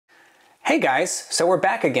Hey guys, so we're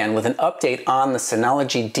back again with an update on the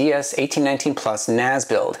Synology DS1819 Plus NAS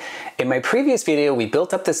build. In my previous video, we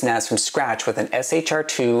built up this NAS from scratch with an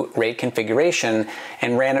SHR2 RAID configuration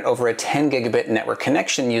and ran it over a 10 gigabit network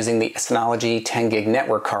connection using the Synology 10 gig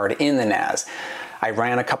network card in the NAS. I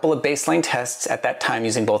ran a couple of baseline tests at that time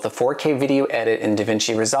using both a 4K video edit in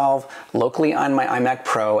DaVinci Resolve locally on my iMac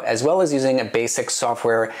Pro, as well as using a basic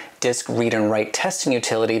software disk read and write testing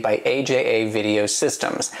utility by AJA Video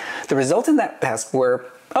Systems. The results in that test were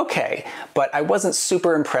okay, but I wasn't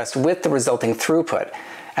super impressed with the resulting throughput.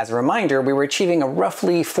 As a reminder, we were achieving a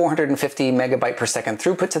roughly 450 megabyte per second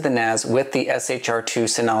throughput to the NAS with the SHR2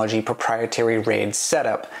 Synology proprietary RAID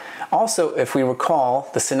setup. Also, if we recall,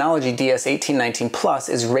 the Synology DS1819 Plus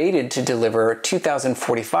is rated to deliver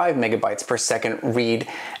 2045 megabytes per second read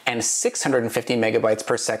and 650 megabytes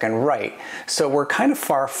per second write. So we're kind of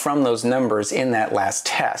far from those numbers in that last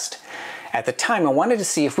test. At the time, I wanted to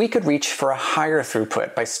see if we could reach for a higher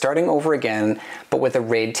throughput by starting over again, but with a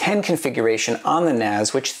Raid10 configuration on the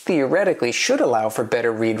NAS, which theoretically should allow for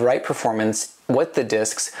better read-write performance with the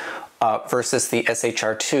disks versus the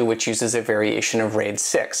SHR2, which uses a variation of RAID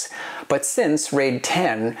 6. But since RAID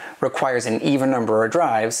 10 requires an even number of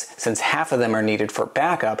drives, since half of them are needed for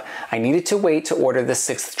backup, I needed to wait to order the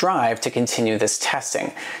 6th drive to continue this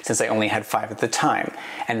testing, since I only had 5 at the time.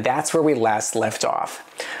 And that's where we last left off.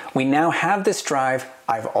 We now have this drive.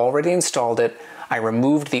 I've already installed it. I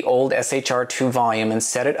removed the old SHR2 volume and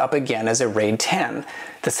set it up again as a RAID 10.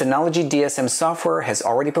 The Synology DSM software has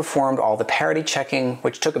already performed all the parity checking,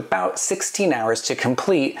 which took about 16 hours to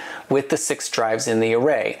complete with the 6 drives in the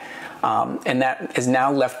array. And that has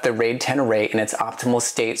now left the RAID 10 array in its optimal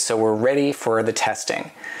state, so we're ready for the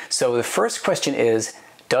testing. So the first question is,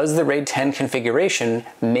 does the RAID 10 configuration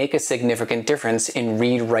make a significant difference in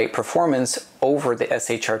read-write performance over the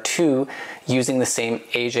SHR2 using the same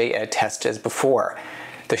AJA test as before?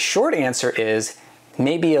 The short answer is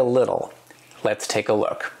maybe a little. Let's take a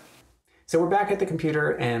look. So we're back at the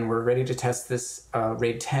computer and we're ready to test this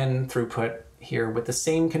RAID 10 throughput here with the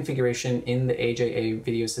same configuration in the AJA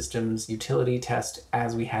Video Systems utility test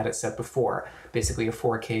as we had it set before. Basically a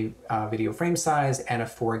 4K video frame size and a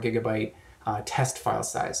 4 gigabyte test file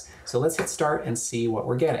size. So let's hit start and see what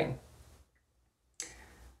we're getting.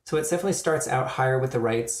 So it definitely starts out higher with the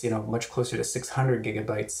writes, much closer to 600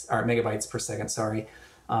 megabytes per second,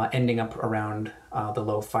 ending up around the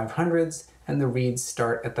low 500s, and the reads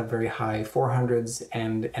start at the very high 400s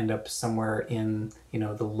and end up somewhere in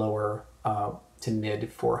the lower to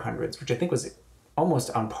mid 400s, which I think was almost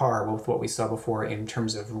on par with what we saw before in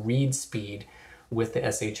terms of read speed with the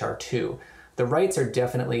SHR2. The writes are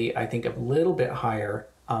definitely, I think, a little bit higher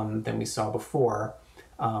than we saw before,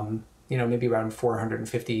 maybe around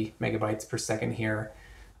 450 megabytes per second here.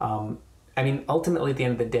 I mean, ultimately, at the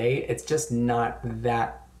end of the day, it's just not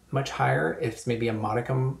that much higher. It's maybe a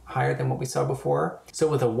modicum higher than what we saw before. So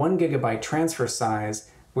with a 1 gigabyte transfer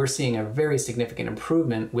size, we're seeing a very significant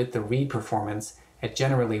improvement with the read performance at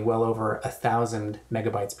generally well over 1,000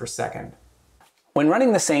 megabytes per second. When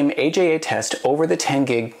running the same AJA test over the 10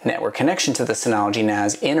 gig network connection to the Synology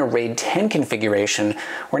NAS in a RAID 10 configuration,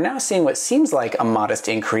 we're now seeing what seems like a modest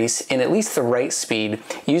increase in at least the write speed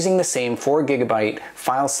using the same 4 gigabyte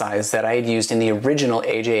file size that I had used in the original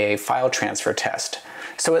AJA file transfer test.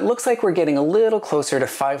 So it looks like we're getting a little closer to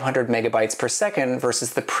 500 megabytes per second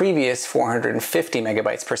versus the previous 450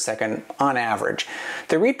 megabytes per second on average.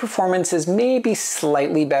 The read performance is maybe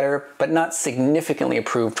slightly better, but not significantly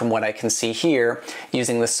improved from what I can see here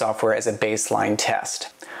using the software as a baseline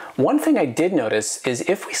test. One thing I did notice is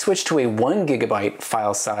if we switch to a 1 gigabyte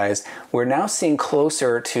file size, we're now seeing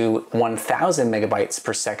closer to 1000 megabytes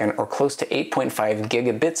per second or close to 8.5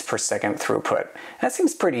 gigabits per second throughput. That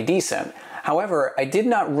seems pretty decent. However, I did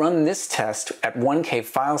not run this test at 1K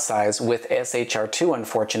file size with SHR2,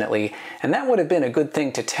 unfortunately, and that would have been a good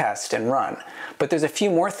thing to test and run. But there's a few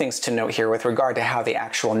more things to note here with regard to how the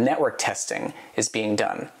actual network testing is being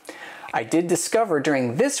done. I did discover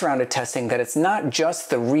during this round of testing that it's not just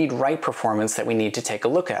the read-write performance that we need to take a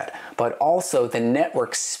look at, but also the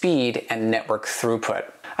network speed and network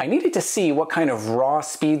throughput. I needed to see what kind of raw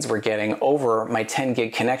speeds we're getting over my 10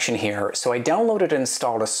 gig connection here, so I downloaded and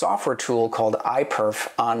installed a software tool called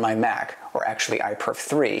iPerf on my Mac, or actually iPerf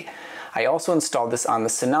 3. I also installed this on the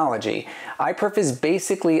Synology. iPerf is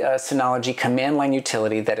basically a Synology command line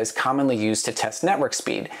utility that is commonly used to test network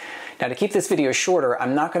speed. Now, to keep this video shorter,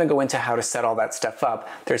 I'm not going to go into how to set all that stuff up.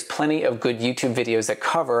 There's plenty of good YouTube videos that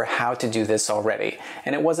cover how to do this already,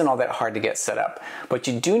 and it wasn't all that hard to get set up. But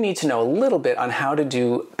you do need to know a little bit on how to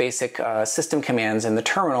do basic system commands in the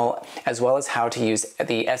terminal, as well as how to use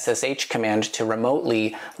the SSH command to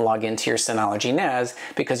remotely log into your Synology NAS,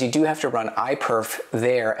 because you do have to run iPerf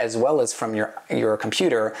there as well as from your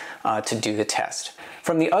computer to do the test.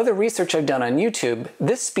 From the other research I've done on YouTube,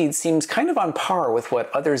 this speed seems kind of on par with what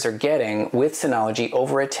others are getting with Synology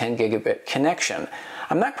over a 10 gigabit connection.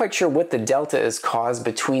 I'm not quite sure what the delta is caused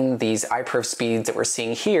between these iPerf speeds that we're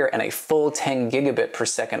seeing here and a full 10 gigabit per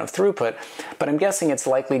second of throughput, but I'm guessing it's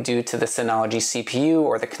likely due to the Synology CPU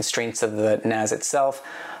or the constraints of the NAS itself,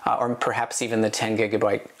 or perhaps even the 10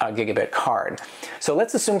 gigabit card. So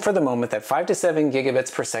let's assume for the moment that 5 to 7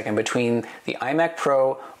 gigabits per second between the iMac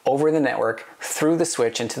Pro over the network through the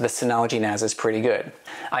switch into the Synology NAS is pretty good.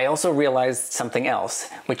 I also realized something else,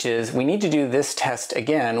 which is we need to do this test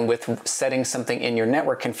again with setting something in your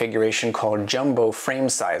network configuration called jumbo frame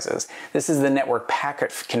sizes. This is the network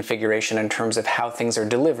packet configuration in terms of how things are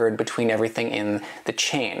delivered between everything in the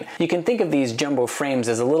chain. You can think of these jumbo frames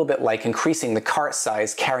as a little bit like increasing the cart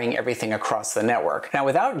size carrying everything across the network. Now,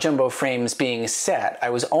 without jumbo frames being set, I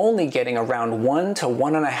was only getting around 1 to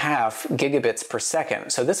 1.5 gigabits per second.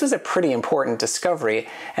 So this was a pretty important discovery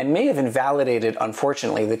and may have invalidated,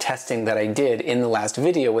 unfortunately, the testing that I did in the last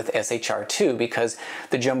video with SHR2 because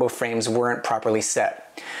the jumbo frames weren't properly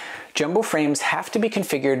set. Jumbo frames have to be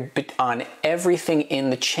configured on everything in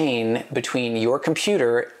the chain between your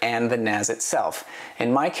computer and the NAS itself.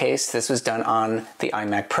 In my case, this was done on the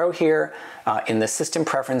iMac Pro here, in the system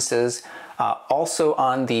preferences, also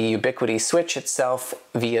on the Ubiquiti switch itself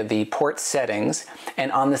via the port settings,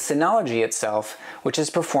 and on the Synology itself, which is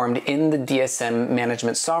performed in the DSM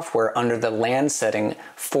management software under the LAN setting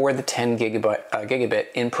for the 10 gigabit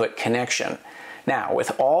input connection. Now,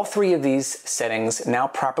 with all three of these settings now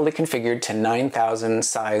properly configured to 9,000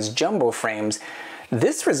 size jumbo frames,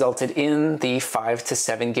 this resulted in the 5 to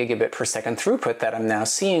 7 gigabit per second throughput that I'm now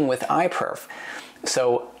seeing with iPerf.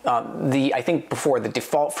 So I think before the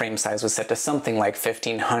default frame size was set to something like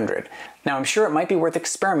 1500. Now I'm sure it might be worth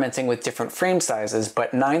experimenting with different frame sizes,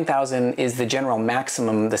 but 9,000 is the general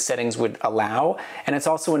maximum the settings would allow, and it's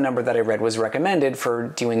also a number that I read was recommended for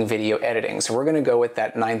doing video editing. So we're going to go with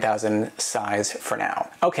that 9,000 size for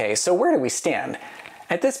now. Okay, so where do we stand?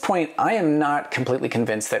 At this point, I am not completely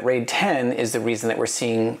convinced that Raid 10 is the reason that we're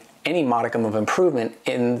seeing any modicum of improvement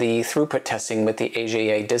in the throughput testing with the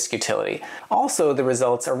AJA disk utility. Also, the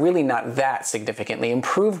results are really not that significantly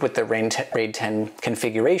improved with the Raid 10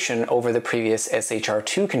 configuration over the previous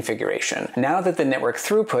SHR2 configuration. Now that the network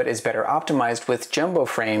throughput is better optimized with jumbo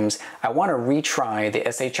frames, I want to retry the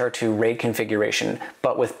SHR2 Raid configuration,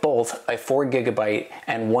 but with both a 4 gigabyte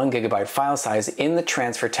and 1 gigabyte file size in the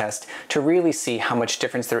transfer test to really see how much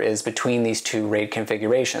difference there is between these two Raid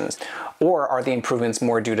configurations. Or are the improvements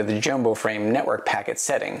more due to the jumbo frame network packet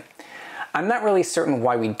setting? I'm not really certain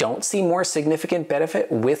why we don't see more significant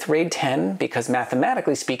benefit with Raid 10, because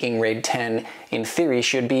mathematically speaking, Raid 10 in theory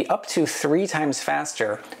should be up to 3 times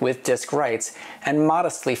faster with disk writes and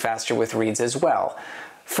modestly faster with reads as well.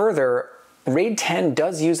 Further, Raid 10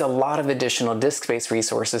 does use a lot of additional disk space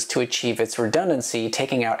resources to achieve its redundancy,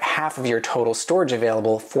 taking out half of your total storage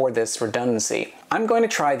available for this redundancy. I'm going to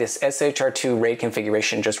try this SHR2 Raid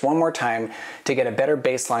configuration just one more time to get a better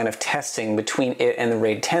baseline of testing between it and the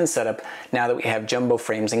Raid 10 setup now that we have jumbo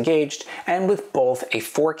frames engaged and with both a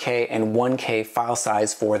 4K and 1K file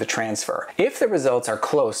size for the transfer. If the results are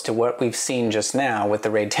close to what we've seen just now with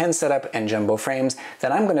the Raid 10 setup and jumbo frames,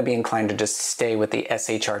 then I'm going to be inclined to just stay with the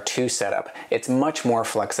SHR2 setup. It's much more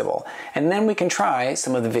flexible. And then we can try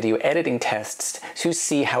some of the video editing tests to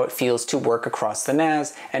see how it feels to work across the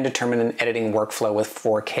NAS and determine an editing workflow with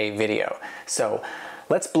 4K video. So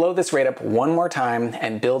let's blow this RAID up one more time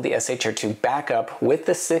and build the SHR2 back up with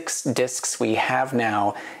the 6 disks we have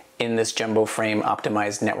now in this jumbo frame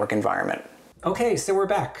optimized network environment. Okay, so we're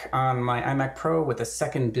back on my iMac Pro with a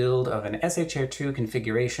second build of an SHR2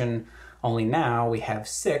 configuration, only now we have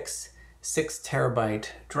 6 terabyte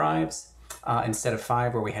drives instead of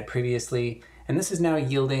 5 where we had previously. And this is now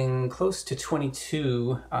yielding close to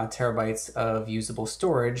 22 terabytes of usable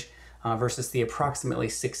storage versus the approximately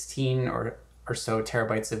 16 or so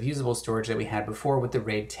terabytes of usable storage that we had before with the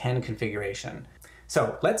Raid 10 configuration.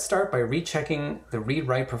 So let's start by rechecking the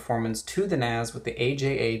read-write performance to the NAS with the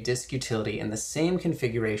AJA disk utility in the same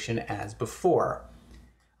configuration as before.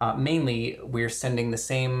 Mainly, we're sending the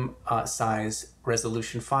same size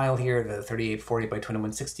resolution file here, the 3840 by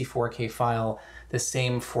 2164K file, the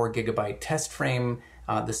same 4 gigabyte test frame,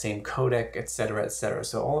 the same codec, etc., etc.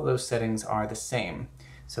 So all of those settings are the same.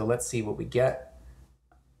 So let's see what we get.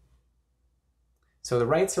 So the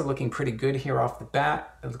writes are looking pretty good here off the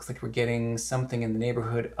bat. It looks like we're getting something in the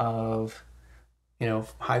neighborhood of, you know,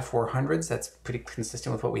 high 400s. That's pretty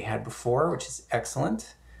consistent with what we had before, which is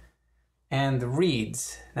excellent. And the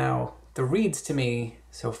reads. Now, the reads to me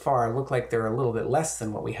so far look like they're a little bit less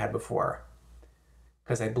than what we had before,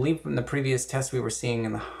 because I believe in the previous test we were seeing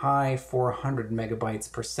in the high 400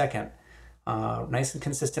 megabytes per second. Nice and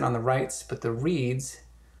consistent on the writes, but the reads,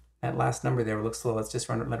 that last number there looks slow. Let's just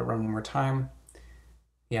let it run one more time.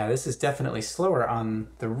 Yeah, this is definitely slower on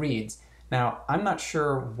the reads. Now, I'm not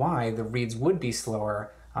sure why the reads would be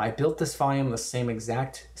slower. I built this volume the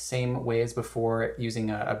exact same way as before, using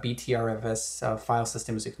a BTRFS file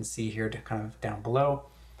system, as you can see here, kind of down below.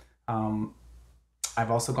 I've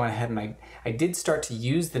also gone ahead and I did start to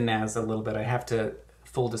use the NAS a little bit. I have to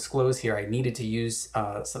full disclose here, I needed to use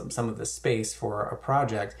some of the space for a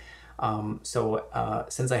project.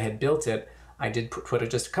 Since I had built it, I did put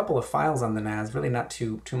just a couple of files on the NAS, really not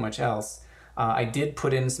too much else. I did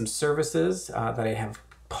put in some services that I have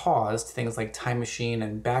paused, things like Time Machine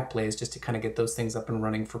and Backblaze, just to kind of get those things up and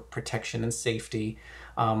running for protection and safety.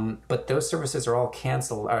 But those services are all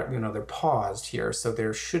canceled, you know, they're paused here, so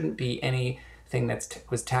there shouldn't be anything that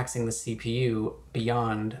was taxing the CPU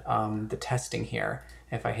beyond the testing here.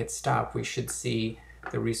 If I hit stop, we should see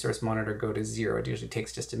the resource monitor go to 0. It usually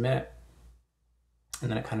takes just a minute, and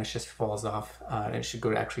then it kind of just falls off, and it should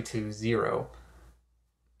go actually to 0.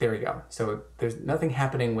 There we go. So there's nothing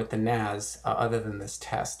happening with the NAS other than this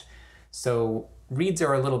test. So reads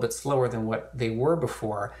are a little bit slower than what they were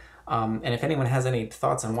before. And if anyone has any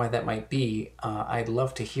thoughts on why that might be, I'd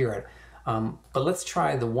love to hear it. But let's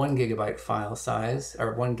try the 1 gigabyte file size,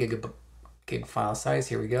 or 1 gig file size.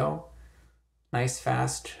 Here we go. Nice,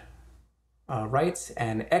 fast writes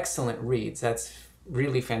and excellent reads. That's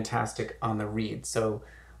really fantastic on the read. So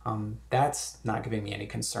that's not giving me any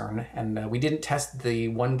concern. And we didn't test the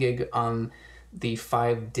 1 gig on the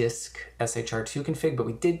 5-disk SHR2 config, but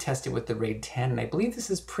we did test it with the Raid10, and I believe this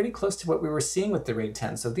is pretty close to what we were seeing with the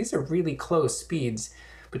Raid10. So these are really close speeds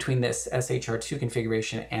between this SHR2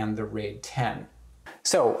 configuration and the Raid10.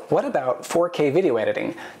 So what about 4K video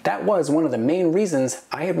editing? That was one of the main reasons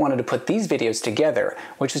I had wanted to put these videos together,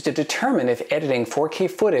 which was to determine if editing 4K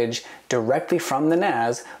footage directly from the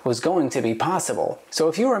NAS was going to be possible. So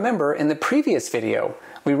if you remember, in the previous video,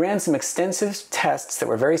 we ran some extensive tests that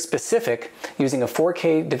were very specific using a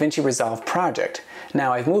 4K DaVinci Resolve project.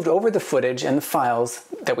 Now I've moved over the footage and the files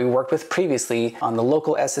that we worked with previously on the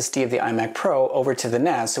local SSD of the iMac Pro over to the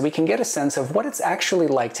NAS, so we can get a sense of what it's actually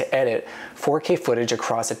like to edit 4K footage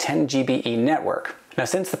across a 10 GBE network. Now,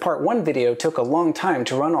 since the part 1 video took a long time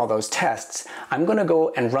to run all those tests, I'm going to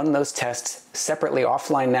go and run those tests separately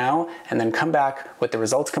offline now, and then come back with the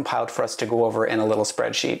results compiled for us to go over in a little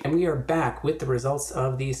spreadsheet. And we are back with the results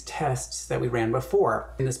of these tests that we ran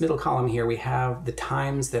before. In this middle column here, we have the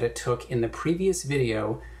times that it took in the previous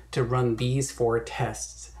video to run these 4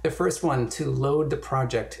 tests. The first one, to load the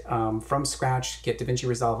project from scratch, get DaVinci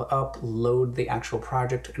Resolve up, load the actual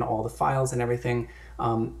project and all the files and everything,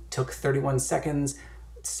 took 31 seconds.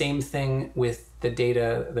 Same thing with the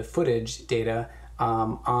data, the footage data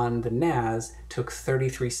on the NAS took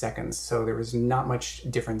 33 seconds. So there was not much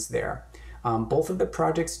difference there. Both of the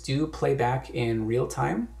projects do play back in real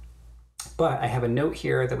time, but I have a note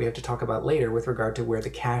here that we have to talk about later with regard to where the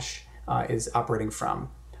cache is operating from.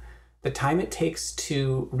 The time it takes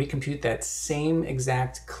to recompute that same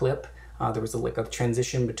exact clip, there was a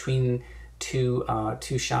transition between two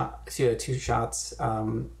shots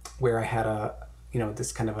where I had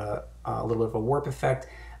this kind of a little bit of a warp effect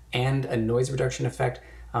and a noise reduction effect.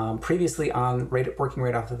 Previously working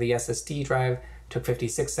right off of the SSD drive took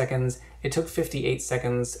 56 seconds. It took 58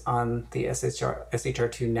 seconds on the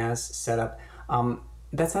SHR2 NAS setup.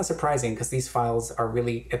 That's not surprising, because these files are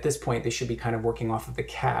really, at this point, they should be kind of working off of the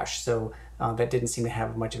cache, so that didn't seem to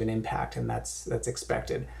have much of an impact, and that's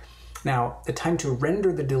expected. Now, the time to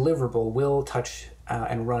render the deliverable will touch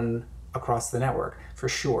and run across the network, for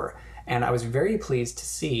sure, and I was very pleased to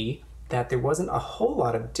see that there wasn't a whole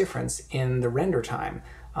lot of difference in the render time.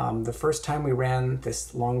 The first time we ran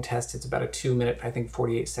this long test, it's about a 2-minute, I think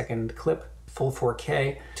 48-second clip, full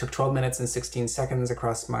 4K, took 12 minutes and 16 seconds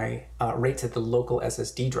across my right to the local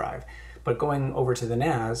SSD drive. But going over to the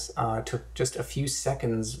NAS took just a few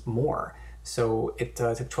seconds more. So it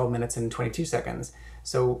took 12 minutes and 22 seconds.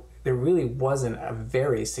 So there really wasn't a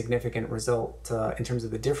very significant result in terms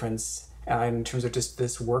of the difference in terms of just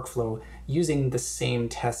this workflow, using the same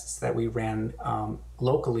tests that we ran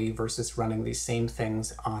locally versus running these same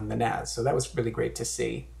things on the NAS. So that was really great to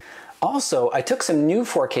see. Also, I took some new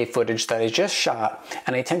 4K footage that I just shot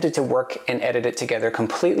and I attempted to work and edit it together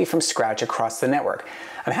completely from scratch across the network.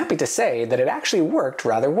 I'm happy to say that it actually worked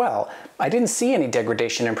rather well. I didn't see any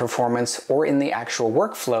degradation in performance or in the actual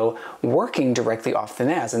workflow working directly off the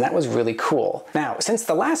NAS, and that was really cool. Now, since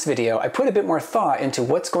the last video, I put a bit more thought into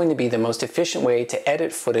what's going to be the most efficient way to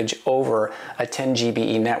edit footage over a 10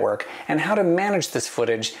 GBE network and how to manage this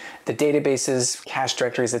footage, the databases, cache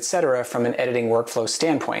directories, etc. from an editing workflow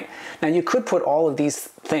standpoint. Now, you could put all of these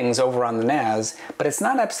things over on the NAS, but it's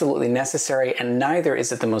not absolutely necessary, and neither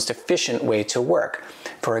is it the most efficient way to work.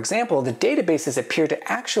 For example, the databases appear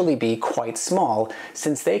to actually be quite small,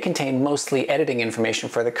 since they contain mostly editing information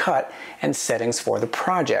for the cut and settings for the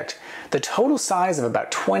project. The total size of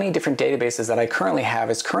about 20 different databases that I currently have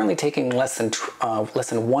is currently taking less than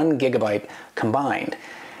 1 gigabyte combined.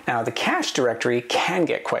 Now, the cache directory can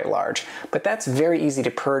get quite large, but that's very easy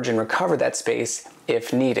to purge and recover that space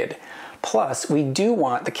if needed. Plus, we do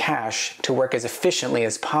want the cache to work as efficiently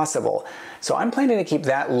as possible. So I'm planning to keep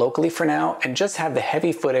that locally for now and just have the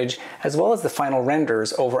heavy footage as well as the final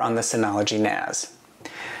renders over on the Synology NAS.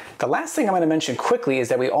 The last thing I'm going to mention quickly is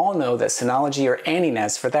that we all know that Synology, or any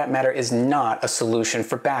NAS for that matter, is not a solution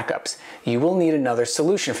for backups. You will need another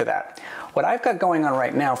solution for that. What I've got going on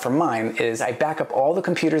right now for mine is I back up all the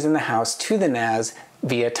computers in the house to the NAS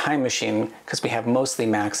via Time Machine, because we have mostly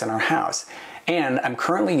Macs in our house. And I'm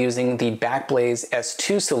currently using the Backblaze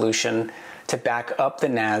S2 solution to back up the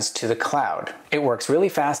NAS to the cloud. It works really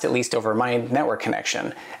fast, at least over my network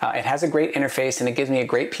connection. It has a great interface, and it gives me a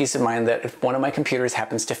great peace of mind that if one of my computers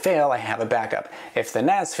happens to fail, I have a backup. If the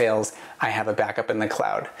NAS fails, I have a backup in the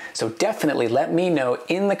cloud. So definitely let me know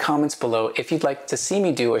in the comments below if you'd like to see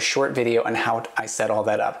me do a short video on how I set all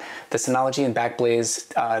that up. The Synology and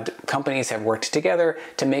Backblaze companies have worked together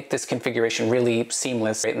to make this configuration really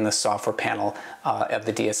seamless right in the software panel of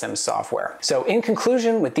the DSM software. So in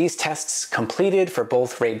conclusion, with these tests completed for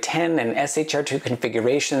both Raid 10 and SHR2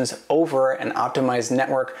 configurations over an optimized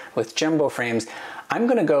network with jumbo frames, I'm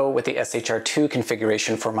going to go with the SHR2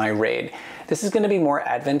 configuration for my Raid. This is going to be more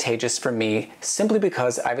advantageous for me simply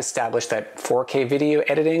because I've established that 4K video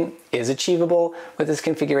editing is achievable with this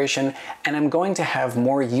configuration, and I'm going to have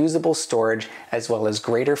more usable storage as well as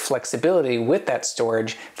greater flexibility with that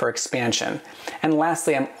storage for expansion. And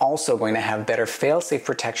lastly, I'm also going to have better fail-safe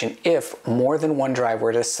protection if more than one drive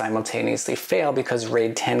were to simultaneously fail, because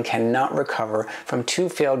Raid 10 cannot recover from 2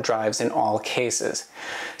 failed drives in all cases.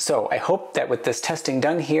 So I hope that with this testing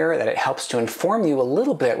done here, that it helps to inform you a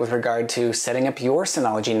little bit with regard to setting up your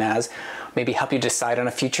Synology NAS, maybe help you decide on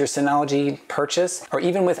a future Synology purchase, or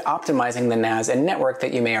even with optimizing the NAS and network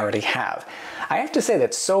that you may already have. I have to say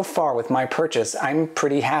that so far with my purchase, I'm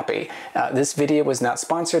pretty happy. This video was not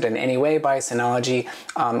sponsored in any way by Synology,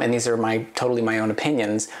 and these are totally my own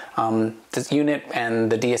opinions. This unit and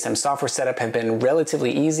the DSM software setup have been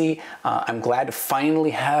relatively easy. I'm glad to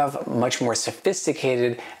finally have much more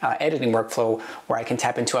sophisticated editing workflow where I can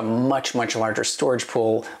tap into a much larger storage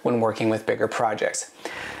pool when working with bigger projects.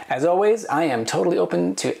 As always, I am totally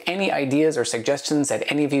open to any ideas or suggestions that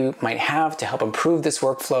any of you might have to help improve this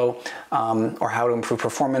workflow or how to improve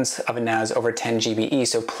performance of a NAS over 10 GBE.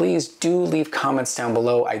 So please do leave comments down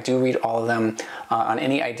below. I do read all of them on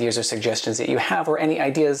any ideas or suggestions that you have, or any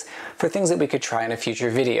ideas for things that we could try in a future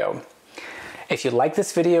video. If you like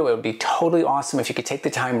this video, it would be totally awesome if you could take the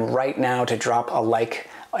time right now to drop a like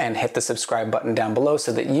and hit the subscribe button down below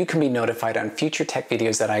so that you can be notified on future tech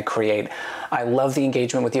videos that I create. I love the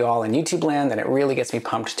engagement with you all in YouTube land, and it really gets me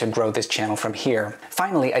pumped to grow this channel from here.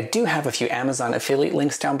 Finally, I do have a few Amazon affiliate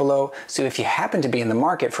links down below, so if you happen to be in the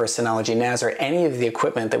market for a Synology NAS or any of the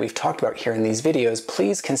equipment that we've talked about here in these videos,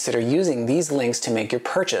 please consider using these links to make your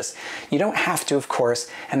purchase. You don't have to, of course,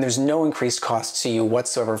 and there's no increased cost to you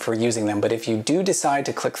whatsoever for using them, but if you do decide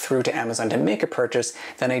to click through to Amazon to make a purchase,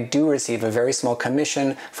 then I do receive a very small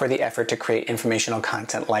commission for the effort to create informational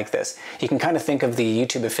content like this. You can kind of think of the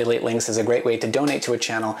YouTube affiliate links as a great way to donate to a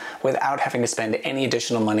channel without having to spend any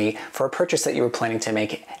additional money for a purchase that you were planning to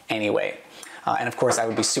make anyway. And of course, I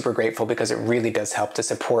would be super grateful because it really does help to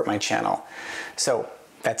support my channel. So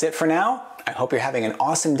that's it for now. I hope you're having an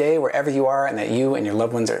awesome day wherever you are, and that you and your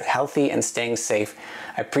loved ones are healthy and staying safe.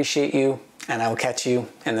 I appreciate you, and I will catch you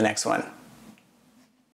in the next one.